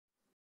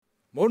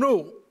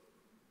Monu,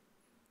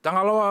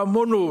 tangaloa,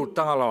 monu,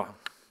 tangaloa.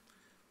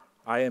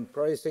 I am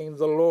praising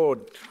the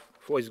Lord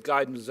for his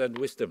guidance and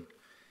wisdom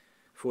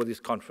for this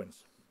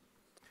conference.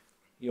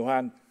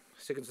 Johan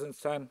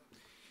Sigurdsson,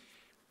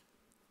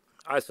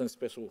 Iceland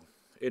Special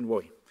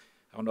Envoy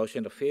on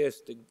Ocean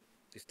Affairs,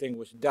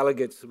 distinguished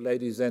delegates,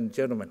 ladies and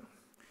gentlemen.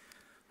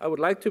 I would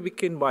like to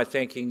begin by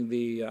thanking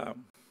the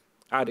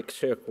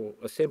Arctic.circle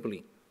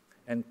Assembly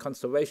and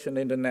Conservation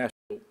International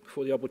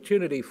for the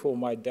opportunity for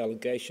my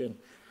delegation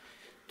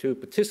to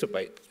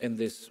participate in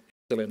this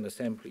excellent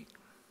assembly.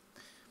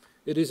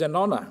 It is an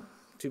honor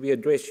to be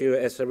addressed here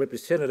as a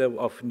representative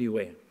of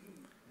Niue.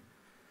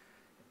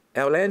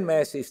 Our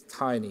landmass is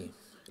tiny,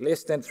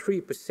 less than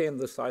 3%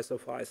 the size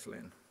of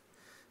Iceland.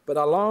 But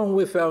along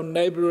with our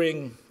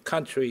neighboring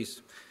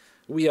countries,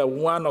 we are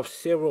one of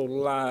several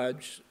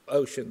large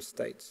ocean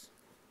states.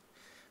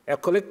 Our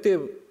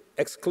collective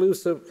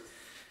exclusive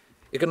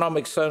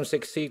economic zones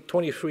exceed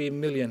 23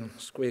 million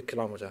square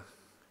kilometers,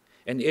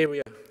 an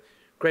area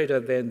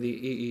greater than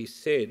the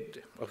EEZ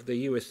of the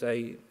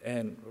USA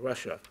and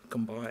Russia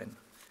combined.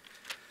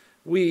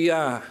 We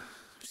are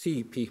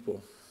sea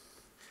people.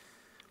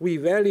 We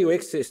value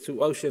access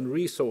to ocean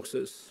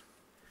resources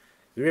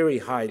very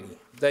highly.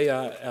 They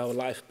are our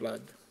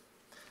lifeblood.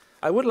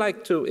 I would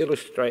like to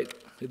illustrate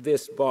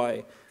this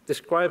by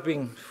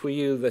describing for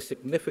you the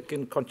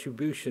significant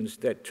contributions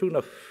that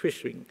tuna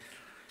fishing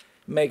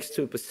makes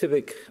to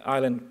Pacific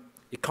Island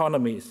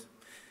economies,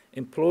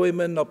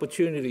 employment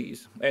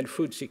opportunities, and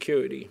food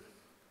security.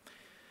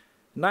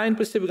 9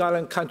 Pacific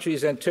Island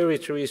countries and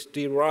territories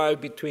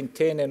derive between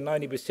 10 and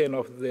 90%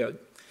 of their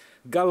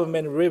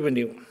government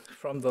revenue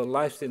from the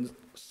license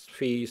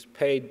fees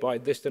paid by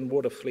distant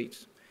water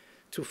fleets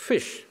to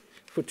fish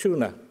for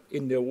tuna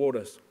in their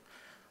waters.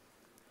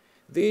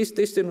 These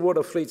distant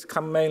water fleets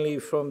come mainly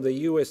from the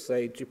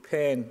USA,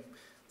 Japan,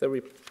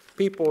 the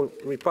People's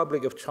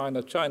Republic of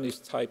China, Chinese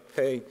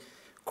Taipei,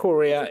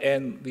 Korea,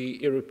 and the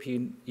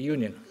European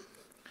Union.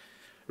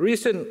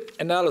 Recent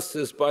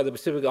analysis by the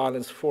Pacific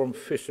Islands Forum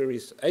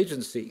Fisheries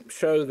Agency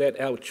show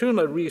that our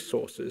tuna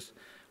resources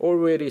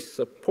already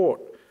support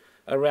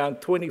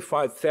around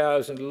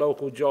 25,000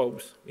 local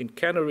jobs in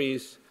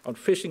canneries, on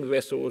fishing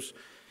vessels,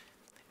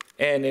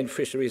 and in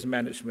fisheries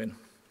management.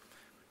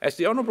 As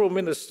the Honourable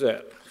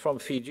Minister from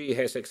Fiji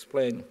has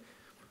explained,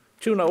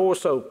 tuna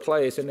also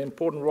plays an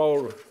important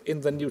role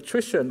in the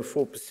nutrition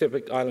for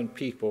Pacific Island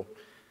people,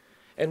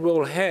 and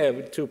will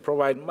have to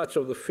provide much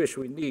of the fish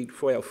we need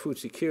for our food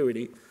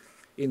security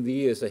in the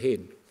years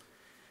ahead.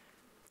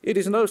 It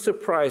is no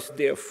surprise,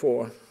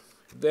 therefore,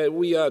 that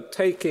we are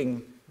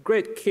taking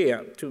great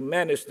care to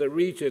manage the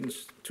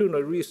region's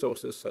tuna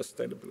resources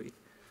sustainably.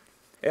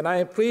 And I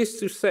am pleased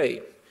to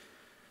say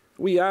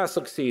we are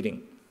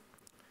succeeding.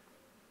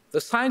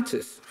 The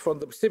scientists from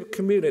the Pacific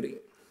community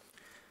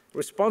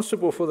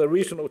responsible for the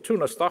regional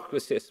tuna stock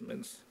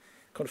assessments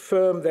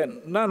confirm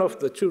that none of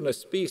the tuna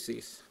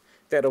species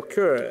that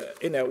occur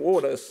in our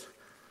waters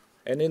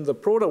and in the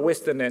broader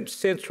Western and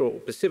Central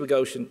Pacific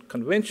Ocean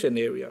Convention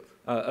area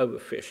are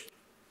overfished.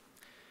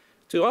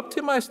 To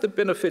optimize the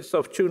benefits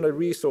of tuna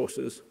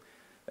resources,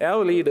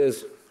 our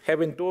leaders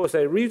have endorsed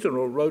a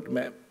regional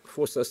roadmap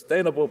for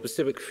sustainable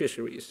Pacific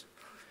fisheries.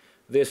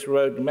 This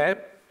roadmap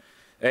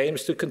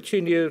aims to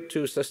continue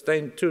to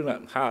sustain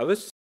tuna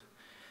harvests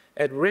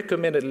at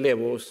recommended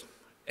levels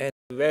and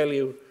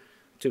value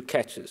to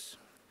catches,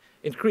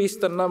 increase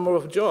the number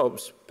of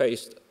jobs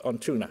based on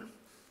tuna,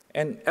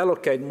 and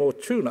allocate more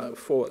tuna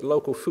for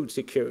local food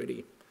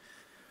security.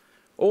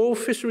 All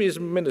fisheries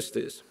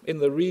ministers in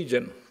the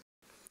region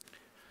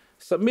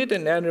submit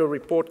an annual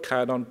report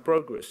card on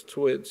progress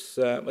towards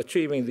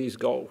achieving these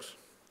goals.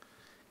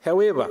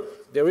 However,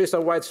 there is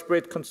a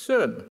widespread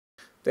concern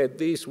that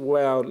these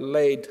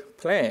well-laid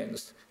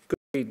plans could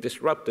be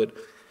disrupted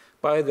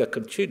by the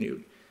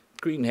continued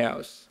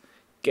greenhouse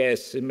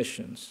gas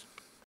emissions.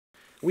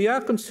 We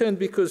are concerned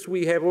because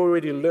we have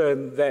already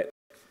learned that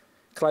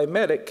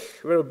climatic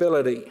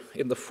variability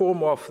in the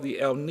form of the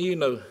El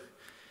Nino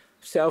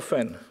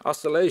Southern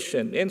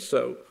Oscillation,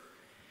 ENSO,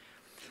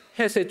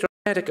 has a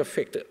dramatic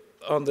effect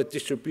on the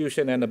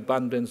distribution and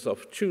abundance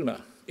of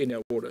tuna in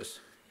our waters.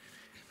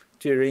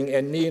 During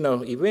El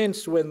Nino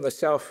events, when the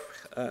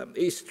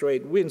southeast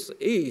trade winds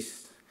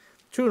east,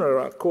 tuna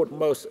are caught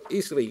most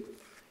easily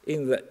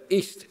in the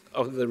east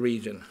of the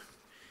region.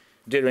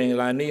 During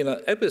La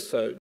Nina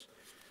episodes,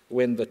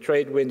 when the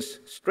trade winds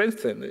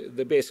strengthen,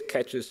 the best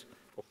catches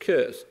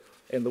occurs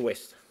in the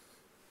west.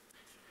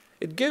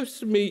 It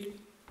gives me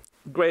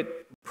great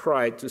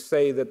pride to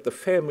say that the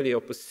family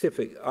of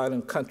Pacific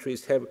Island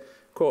countries have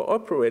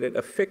cooperated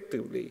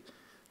effectively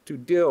to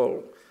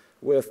deal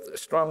with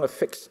strong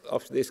effects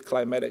of this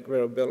climatic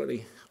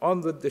variability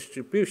on the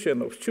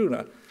distribution of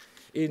tuna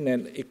in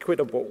an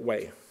equitable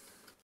way.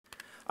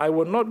 I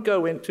will not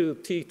go into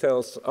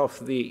details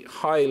of the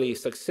highly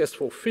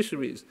successful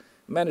fisheries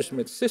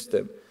management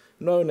system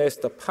known as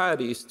the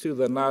parties to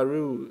the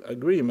Nauru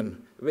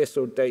Agreement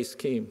Vessel Day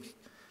Scheme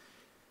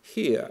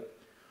here.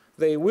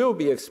 They will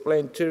be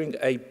explained during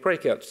a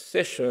breakout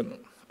session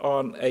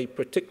on a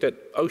protected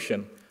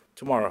ocean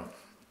tomorrow.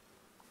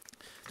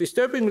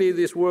 Disturbingly,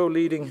 this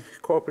world-leading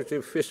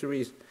cooperative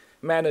fisheries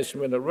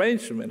management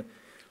arrangement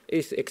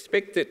is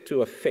expected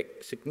to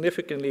affect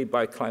significantly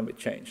by climate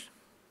change.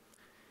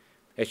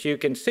 As you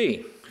can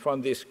see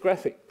from this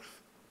graphic,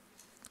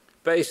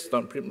 based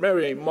on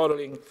preliminary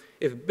modeling,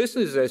 if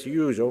business as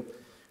usual,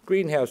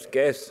 greenhouse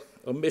gas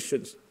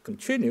emissions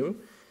continue,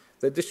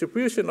 the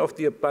distribution of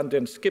the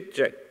abundant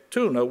skipjack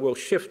tuna will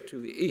shift to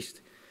the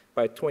east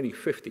by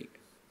 2050.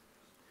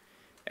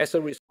 As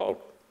a result,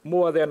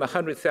 more than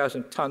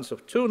 100,000 tons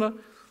of tuna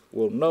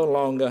will no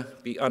longer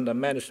be under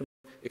management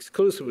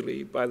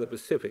exclusively by the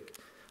Pacific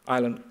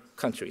Island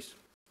countries.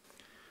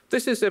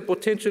 This is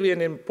potentially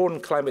an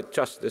important climate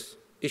justice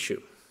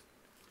issue.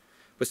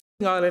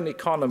 Pacific Island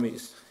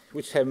economies,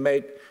 which have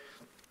made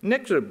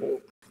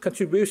negligible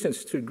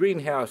contributions to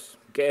greenhouse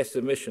gas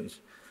emissions,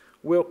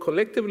 will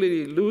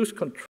collectively lose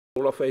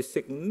control of a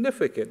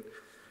significant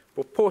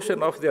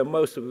proportion of their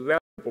most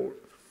valuable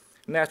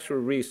natural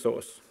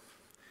resource.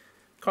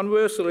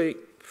 Conversely,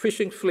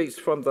 fishing fleets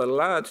from the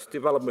large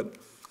development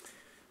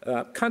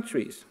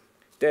countries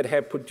that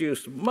have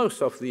produced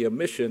most of the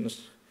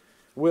emissions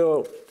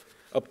will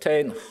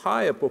obtain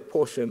higher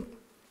proportion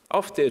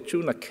of their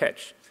tuna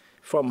catch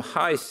from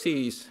high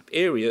seas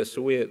areas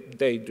where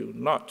they do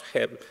not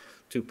have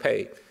to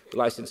pay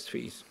license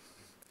fees.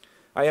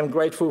 I am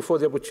grateful for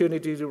the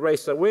opportunity to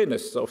raise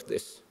awareness of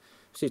this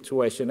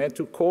situation and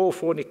to call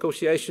for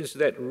negotiations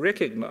that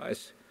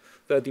recognize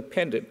the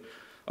dependence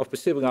of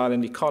Pacific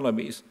Island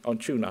economies on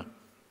tuna.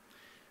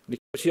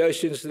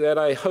 Negotiations that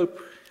I hope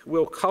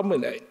will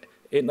culminate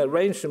in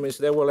arrangements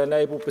that will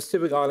enable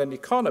Pacific Island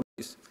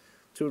economies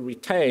to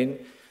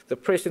retain the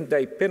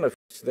present-day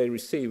benefits they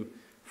receive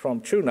from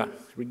tuna,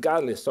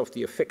 regardless of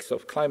the effects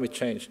of climate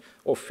change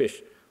or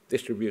fish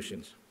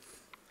distributions.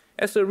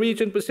 As a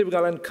region, Pacific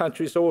Island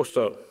countries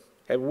also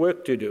have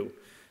work to do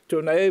to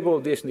enable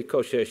these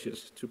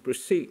negotiations to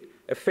proceed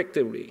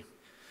effectively.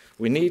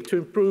 We need to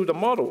improve the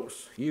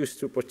models used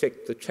to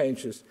protect the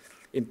changes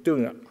in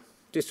tuna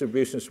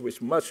distributions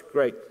with much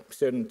great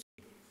certainty.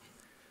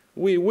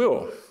 We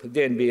will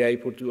then be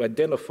able to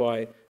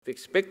identify the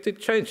expected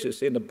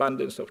changes in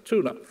abundance of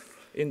tuna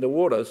in the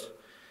waters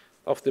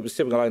of the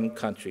Pacific Island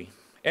country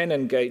and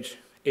engage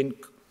in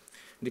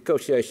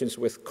negotiations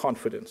with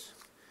confidence.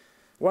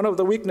 One of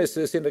the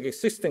weaknesses in the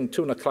existing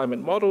tuna climate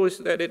model is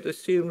that it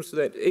assumes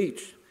that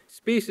each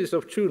species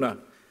of tuna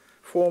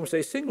forms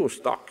a single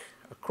stock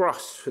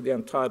across the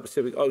entire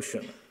Pacific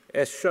Ocean,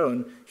 as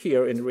shown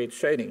here in red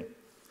shading.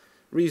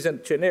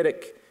 Recent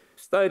genetic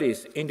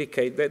studies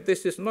indicate that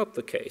this is not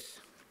the case.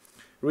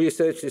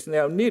 Research is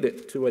now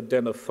needed to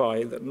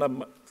identify the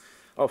number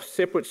of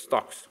separate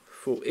stocks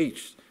for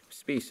each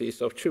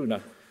species of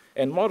tuna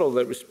and model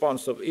the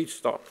response of each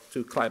stock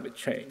to climate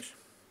change.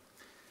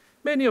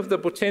 Many of the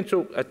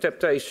potential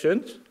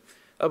adaptations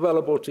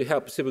available to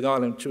help Pacific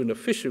Island tuna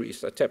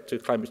fisheries adapt to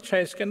climate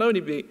change can only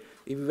be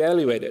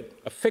evaluated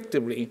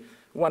effectively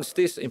once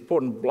this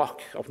important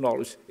block of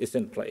knowledge is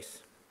in place.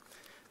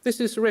 This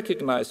is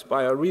recognized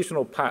by our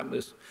regional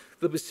partners,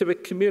 the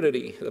Pacific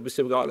Community, the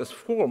Pacific Islands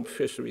Forum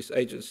Fisheries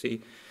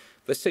Agency,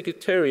 the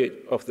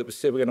Secretariat of the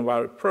Pacific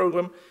Environment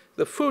Program,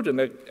 the Food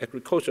and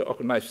Agriculture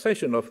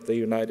Organization of the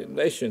United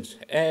Nations,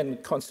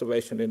 and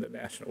Conservation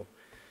International.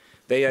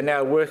 They are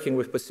now working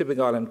with Pacific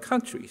Island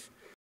countries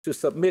to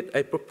submit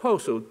a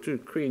proposal to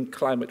Green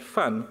Climate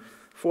Fund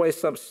for a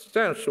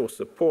substantial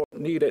support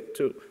needed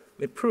to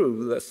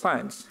improve the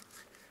science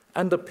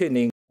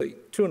underpinning the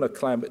tuna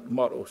climate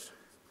models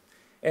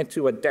and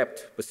to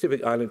adapt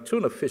Pacific Island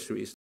tuna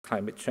fisheries to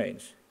climate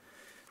change.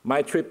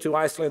 My trip to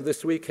Iceland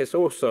this week has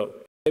also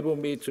enabled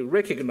me to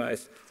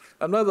recognize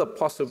another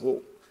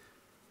possible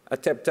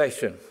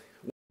adaptation,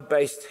 one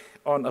based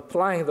on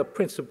applying the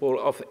principle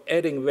of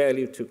adding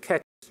value to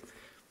catches,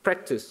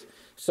 practiced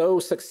so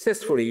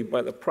successfully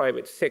by the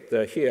private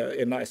sector here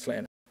in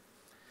Iceland.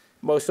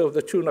 Most of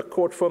the tuna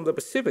caught from the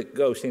Pacific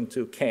goes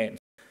into cans.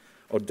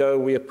 Although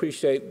we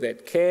appreciate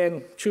that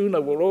canned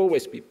tuna will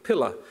always be a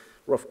pillar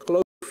of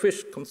global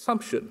fish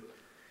consumption,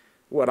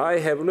 what I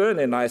have learned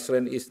in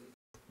Iceland is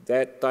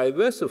that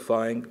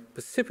diversifying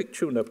Pacific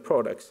tuna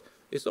products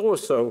is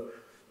also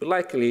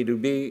likely to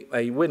be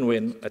a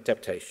win-win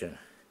adaptation.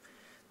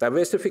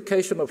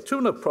 Diversification of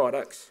tuna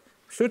products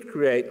should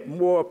create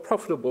more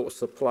profitable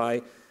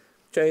supply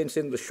chains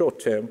in the short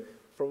term,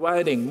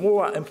 providing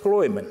more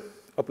employment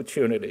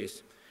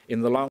opportunities.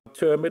 In the long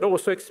term, it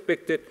also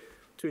expected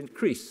to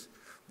increase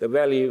the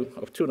value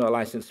of tuna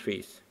license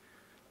fees.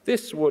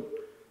 This would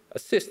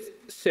assist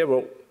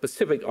several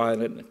Pacific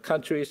Island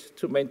countries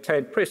to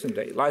maintain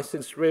present-day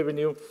license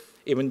revenue,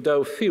 even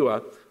though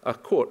fewer are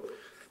caught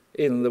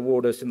in the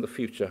waters in the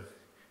future.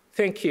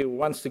 Thank you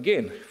once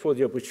again for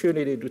the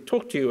opportunity to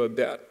talk to you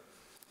about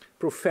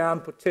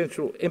profound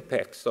potential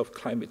impacts of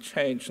climate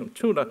change on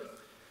tuna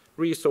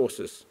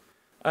resources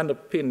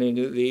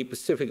underpinning the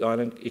Pacific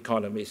Island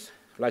economies.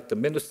 Like the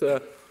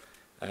Minister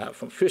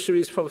from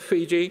Fisheries from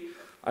Fiji,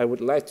 I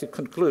would like to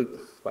conclude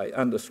by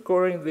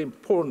underscoring the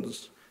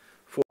importance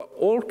for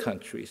all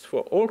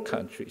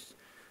countries,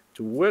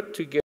 to work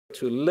together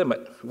to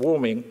limit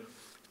warming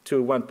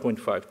to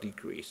 1.5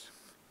 degrees.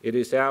 It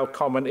is our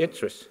common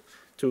interest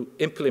to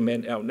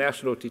implement our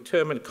national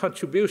determined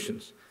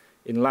contributions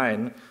in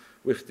line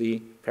with the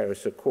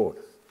Paris Accord.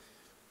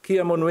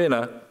 Kia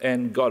monuena,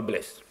 and God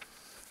bless.